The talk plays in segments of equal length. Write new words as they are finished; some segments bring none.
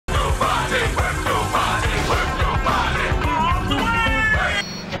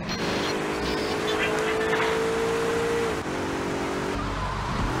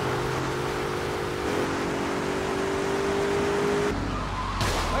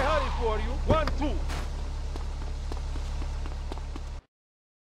for you. 1, 2.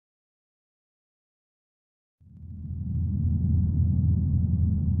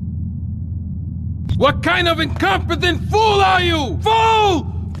 What kind of incompetent fool are you? Fool!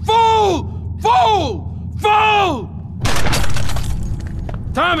 Fool! Fool! Fool!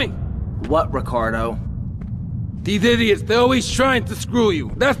 Tommy! What, Ricardo? These idiots, they're always trying to screw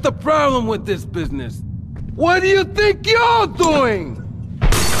you. That's the problem with this business. What do you think you're doing?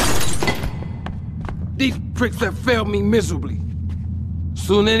 These pricks have failed me miserably.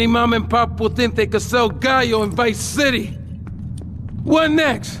 Soon any mom and pop will think they could sell Gallo in Vice City. What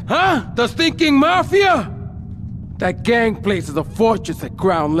next, huh? The stinking mafia? That gang place is a fortress at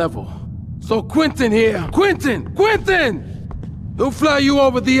ground level. So Quentin here, Quentin! He'll fly you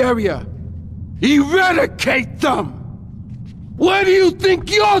over the area. Eradicate them! What do you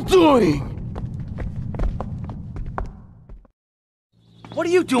think you're doing? What are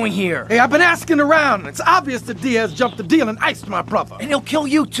you doing here? Hey, I've been asking around. It's obvious that Diaz jumped the deal and iced my brother. And he'll kill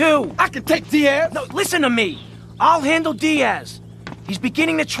you too! I can take Diaz. No, listen to me! I'll handle Diaz. He's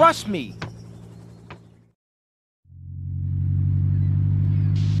beginning to trust me.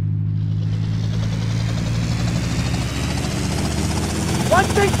 One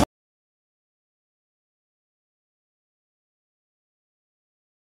thing...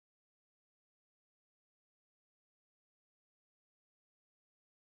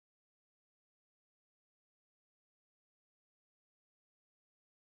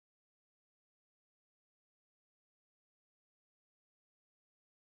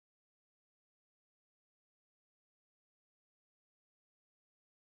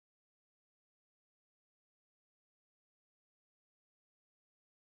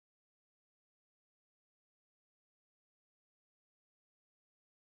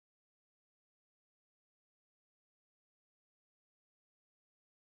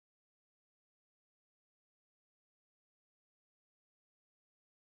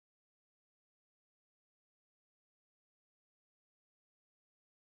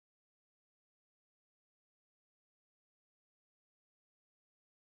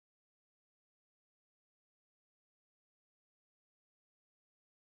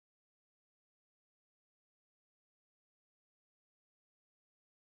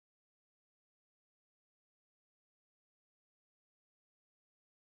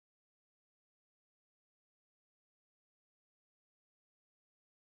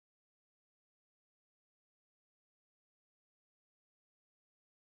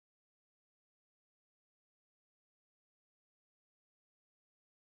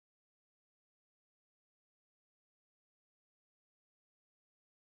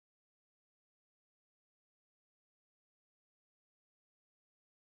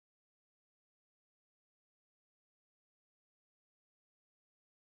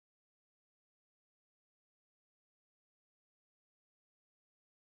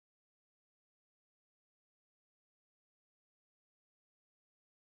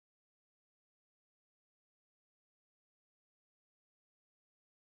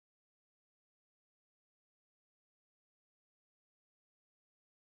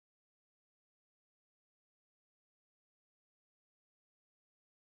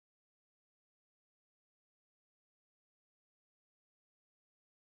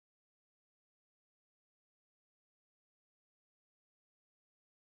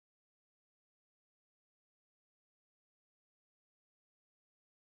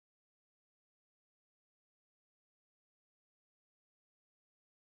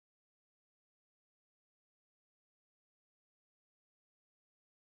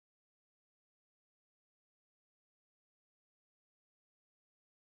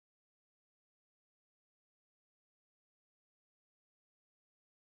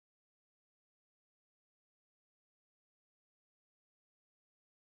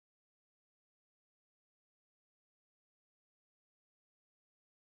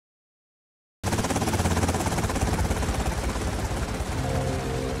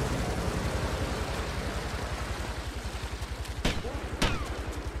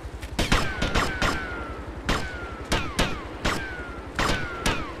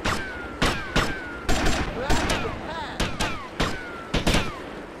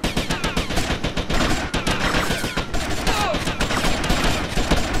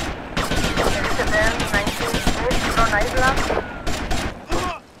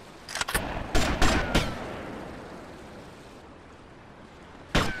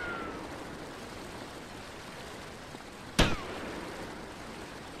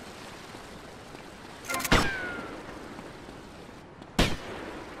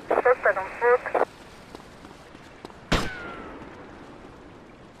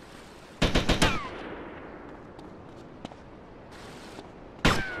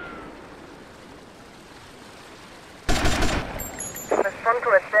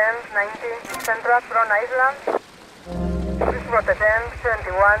 90, Central from Island. Please protect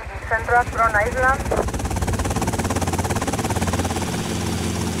 71, Central from Island.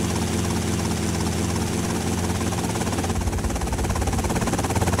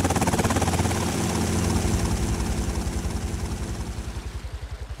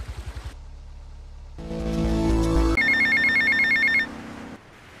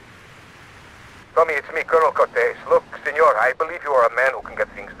 Tommy, it's me, Colonel Cortez. Look, senor, I believe you are a man who can get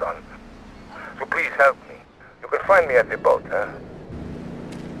things done. So please help me. You can find me at the boat, huh?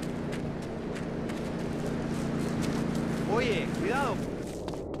 Oye, cuidado.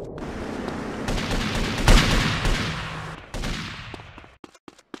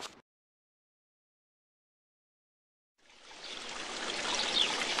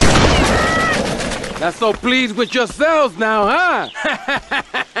 Not so pleased with yourselves now, huh?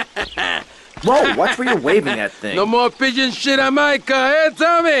 Whoa, watch where you're waving that thing. No more pigeon shit on my car, eh,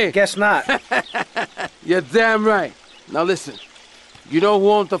 Tommy? Guess not. You're damn right. Now listen, you know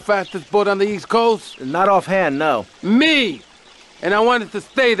who owns the fastest boat on the East Coast? Not offhand, no. Me! And I want it to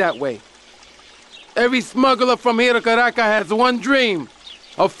stay that way. Every smuggler from here to Caracas has one dream,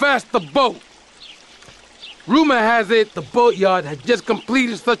 a faster boat. Rumor has it the boatyard has just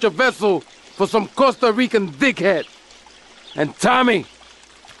completed such a vessel for some Costa Rican dickhead. And Tommy,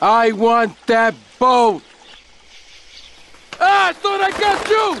 I want that boat. Ah, I thought I got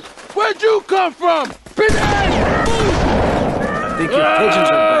you! Where'd you come from? Pinhead! I think your pigeons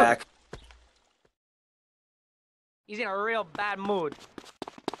are back. He's in a real bad mood.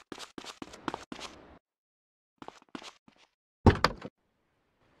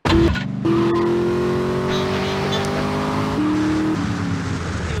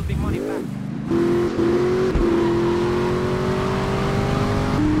 He'll be money back.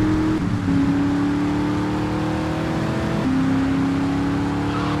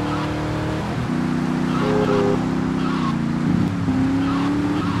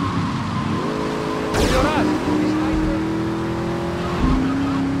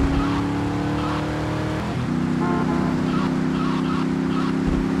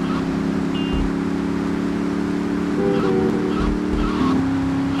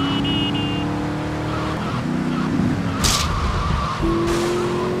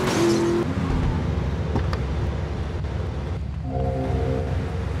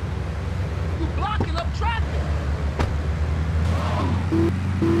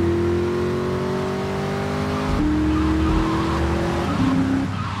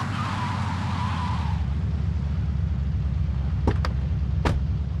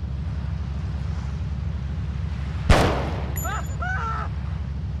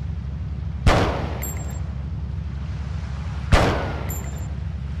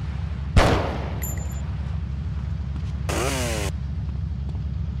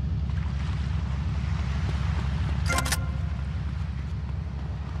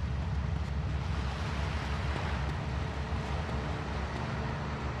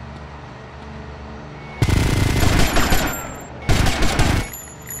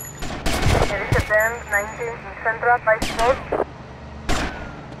 Elizabeth 19, Central VICECITY.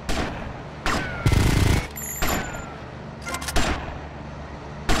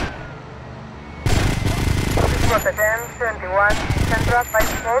 Protect 71, Central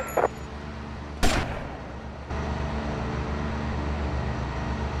VICECITY.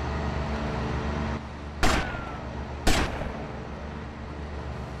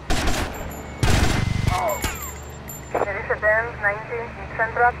 Elizabeth 19,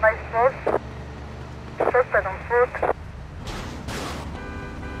 Central VICECITY. Suspect on foot.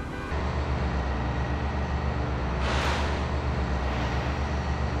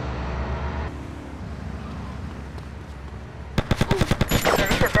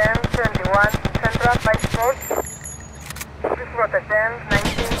 Elizabeth 21, Central VICECITY. Please protect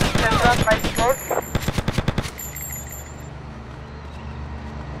 19, Central VICECITY.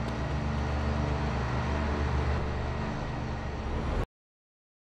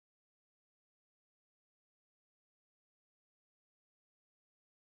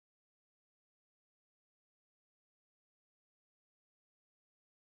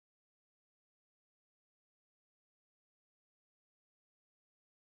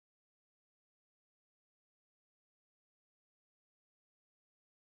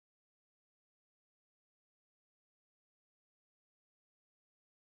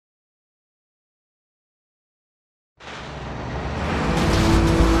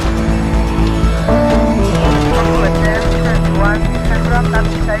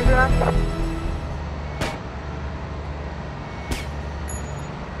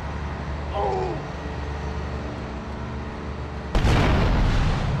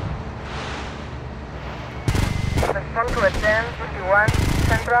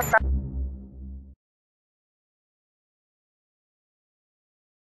 Central.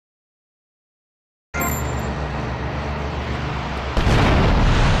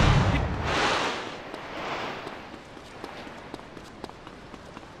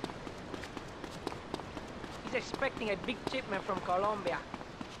 He's expecting a big shipment from Colombia.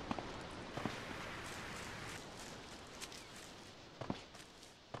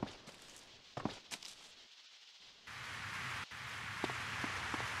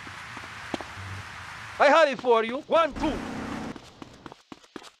 I had it for you. 1, 2.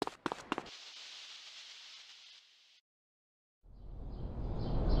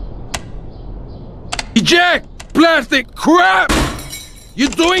 Eject! Plastic crap! You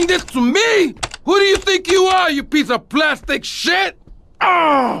doing this to me? Who do you think you are, you piece of plastic shit?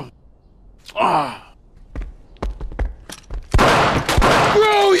 Oh! Oh!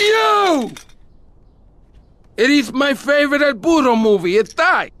 Bro, you! It is my favorite El Burro movie. It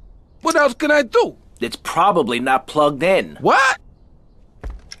died. What else can I do? It's probably not plugged in. What?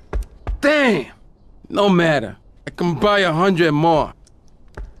 Damn. No matter. I can buy 100 more.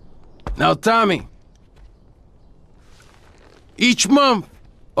 Now, Tommy. Each month,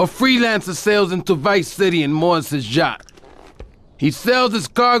 a freelancer sails into Vice City in Morris's yacht. He sells his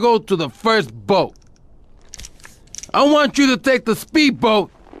cargo to the first boat. I want you to take the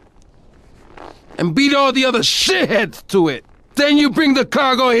speedboat and beat all the other shitheads to it. Then you bring the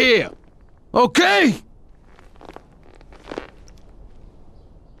cargo here. Okay?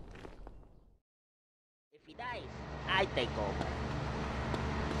 If he dies, I take over.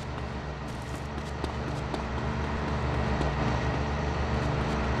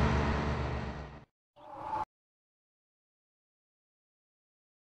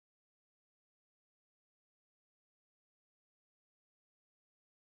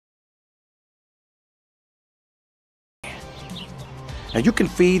 Now you can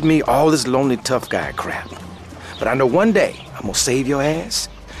feed me all this lonely tough guy crap, but I know one day I'm gonna save your ass,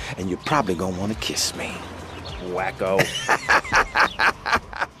 and you're probably gonna wanna kiss me. Wacko.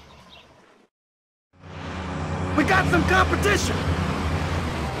 We got some competition.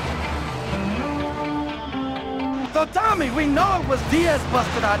 So Tommy, we know it was Diaz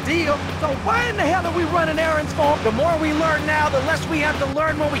busted our deal, so why in the hell are we running errands for him? The more we learn now, the less we have to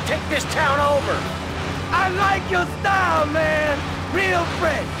learn when we take this town over. I like your style, man. Real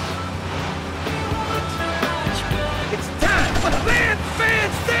fresh. It's time for the fan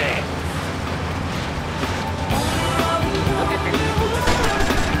stand.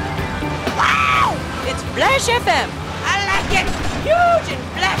 Wow! It's Flash FM. I like it. Huge and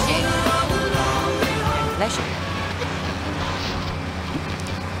flashy. And flashy.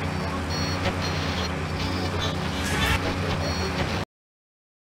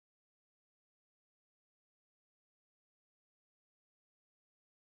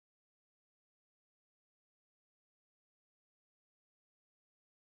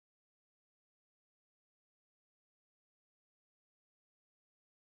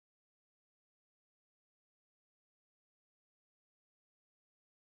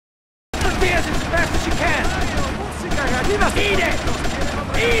 Diaz as fast as you can. Eat it!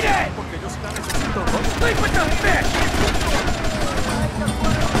 Eat it! Sleep with the fish!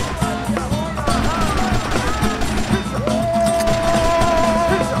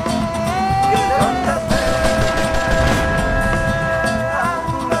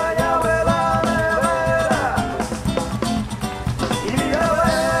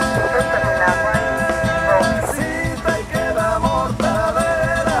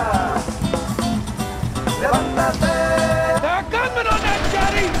 There are gunmen on that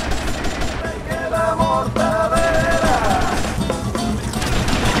jetty!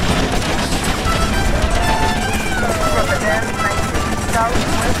 Rotterdam, 19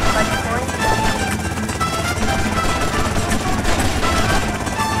 southwest, Light Point.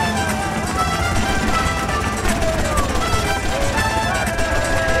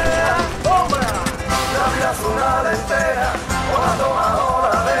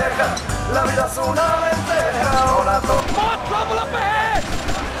 More trouble up ahead!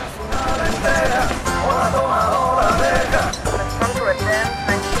 Respond to Rotterdam,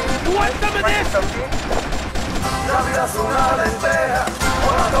 19 You want some of west this? Sophie.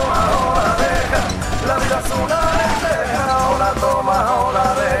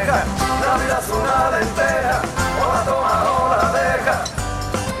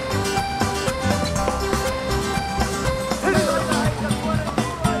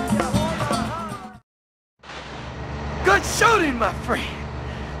 Good shooting, my friend.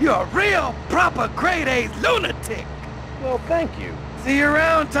 You're a real, proper, grade-A lunatic. Well, thank you. See you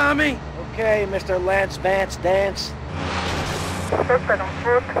around, Tommy. Okay, Mr. Lance Vance Dance. Suspect on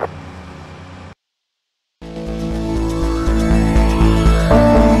foot.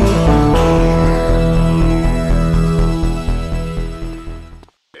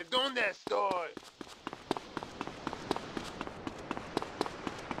 ¿Dónde estoy?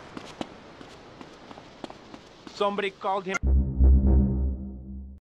 Somebody called him.